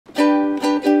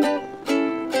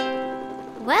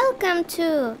Welcome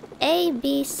to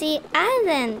ABC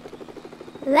Island.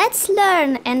 Let's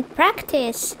learn and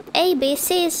practice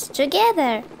ABCs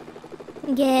together.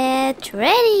 Get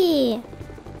ready.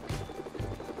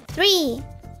 3,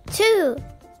 2,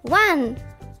 1.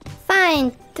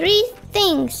 Find 3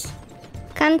 things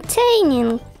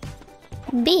containing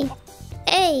B,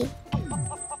 A.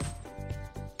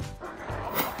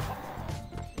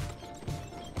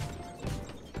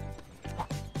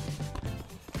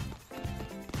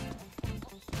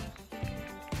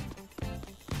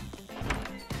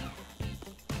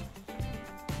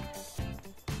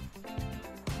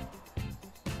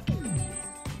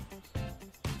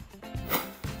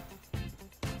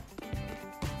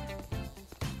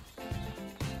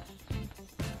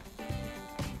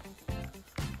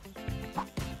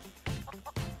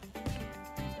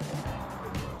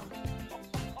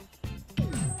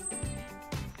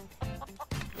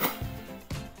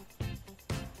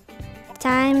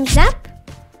 Time's up.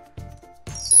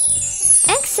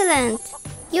 Excellent!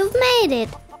 You've made it.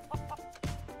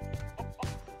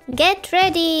 Get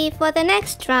ready for the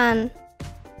next run.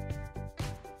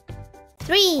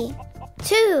 3,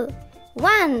 2,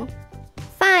 1.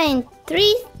 Find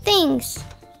 3 things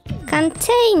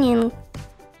containing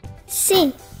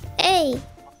C, A.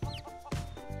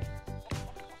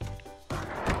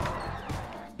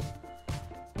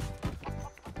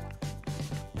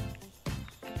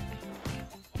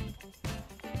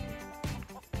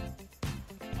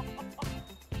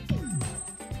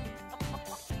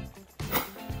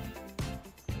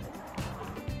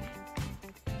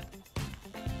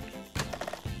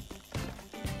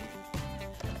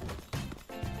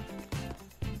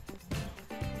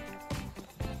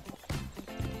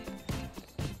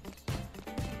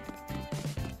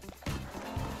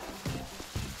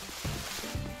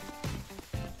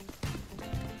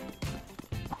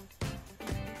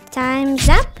 Time's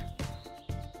up.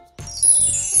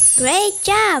 Great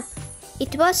job!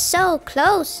 It was so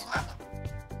close.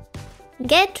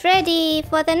 Get ready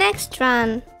for the next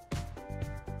run.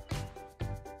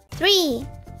 3,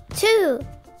 2,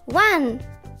 1.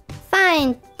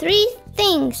 Find 3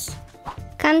 things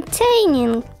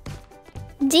containing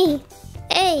D,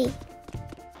 A.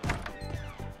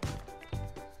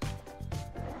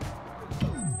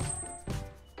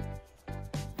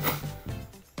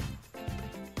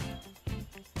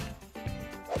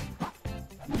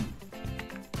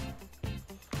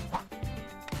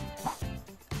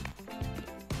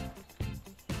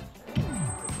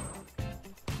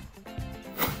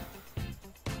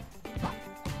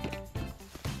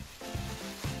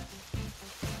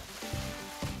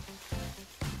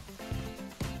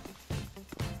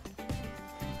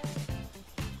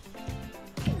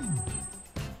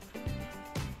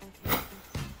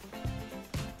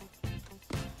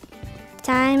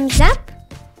 Time's up.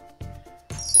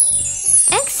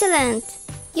 Excellent!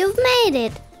 You've made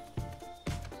it.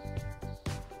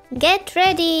 Get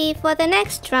ready for the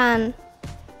next run.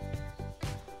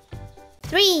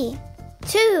 3,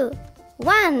 2,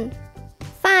 1.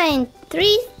 Find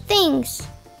 3 things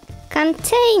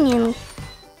containing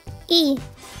E,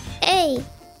 A.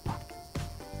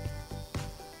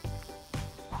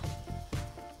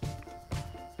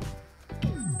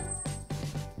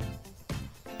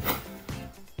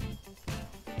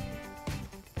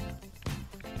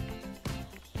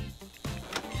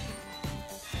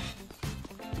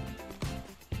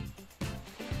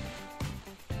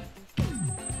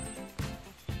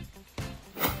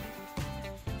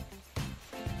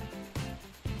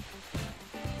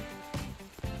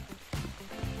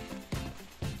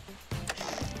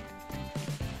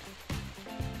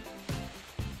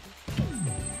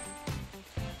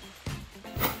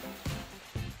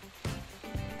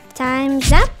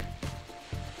 Time's up.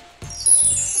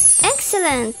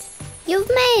 Excellent! You've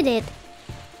made it.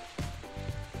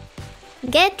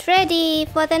 Get ready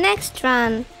for the next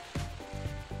run.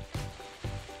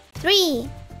 3,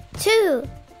 2,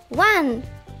 1.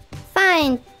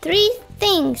 Find 3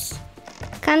 things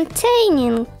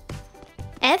containing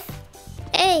F,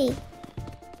 A.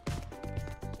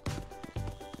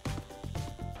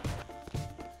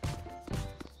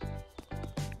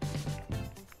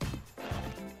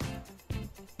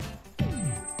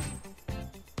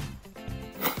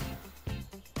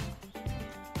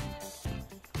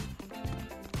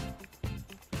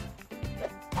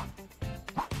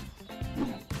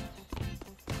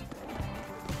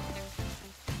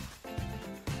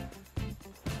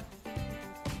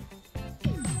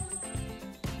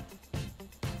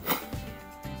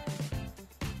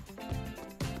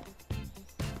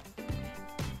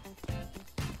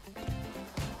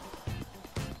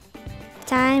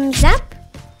 Time's up.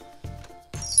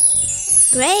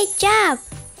 Great job!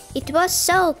 It was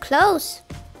so close.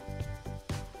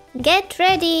 Get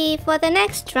ready for the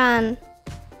next run.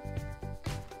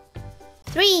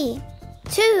 3,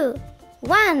 2,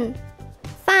 1.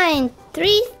 Find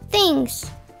 3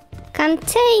 things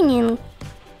containing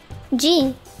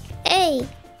G, A.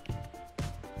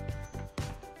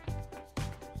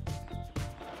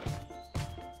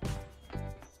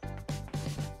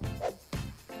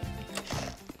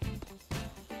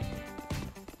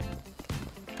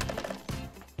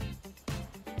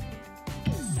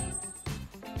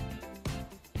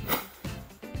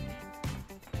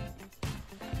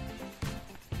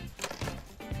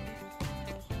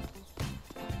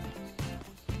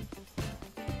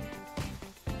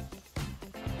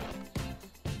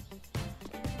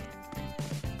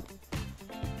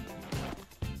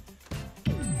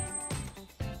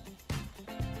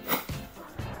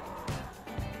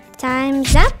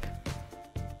 Time's up.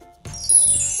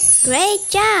 Great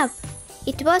job!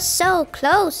 It was so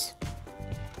close.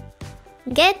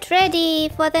 Get ready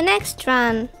for the next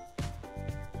run.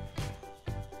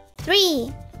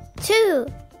 3, 2,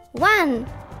 1.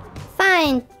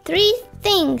 Find 3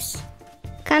 things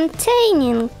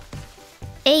containing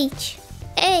H,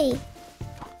 A.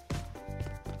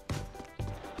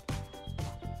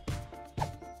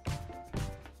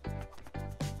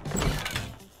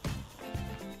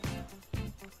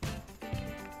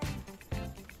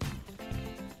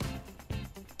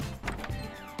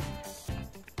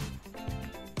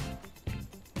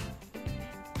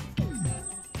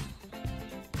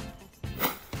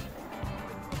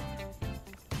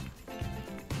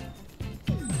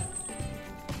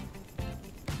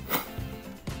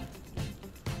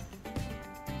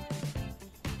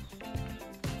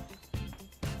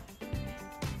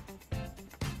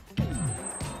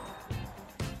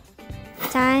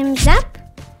 Time's up.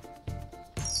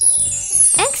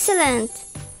 Excellent!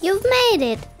 You've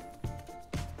made it.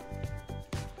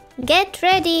 Get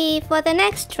ready for the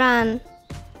next run.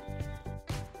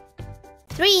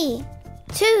 3,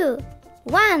 2,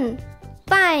 1.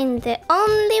 Find the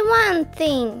only one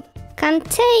thing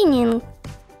containing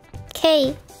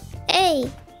K, A.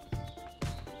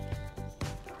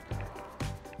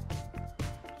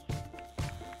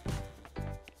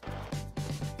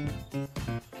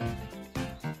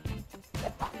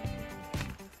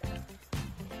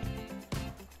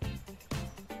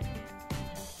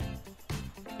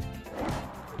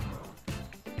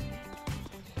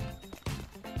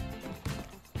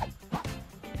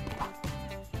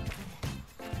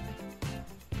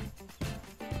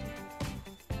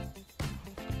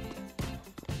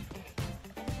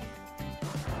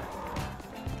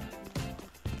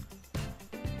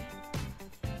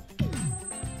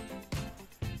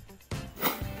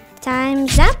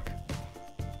 Time's up.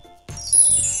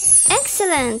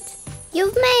 Excellent!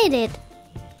 You've made it.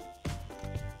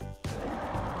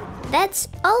 That's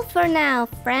all for now,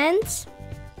 friends.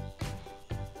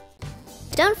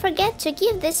 Don't forget to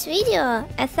give this video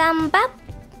a thumb up.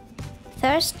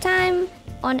 First time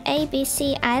on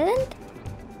ABC Island?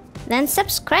 Then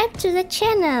subscribe to the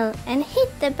channel and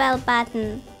hit the bell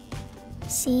button.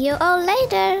 See you all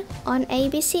later on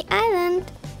ABC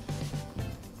Island.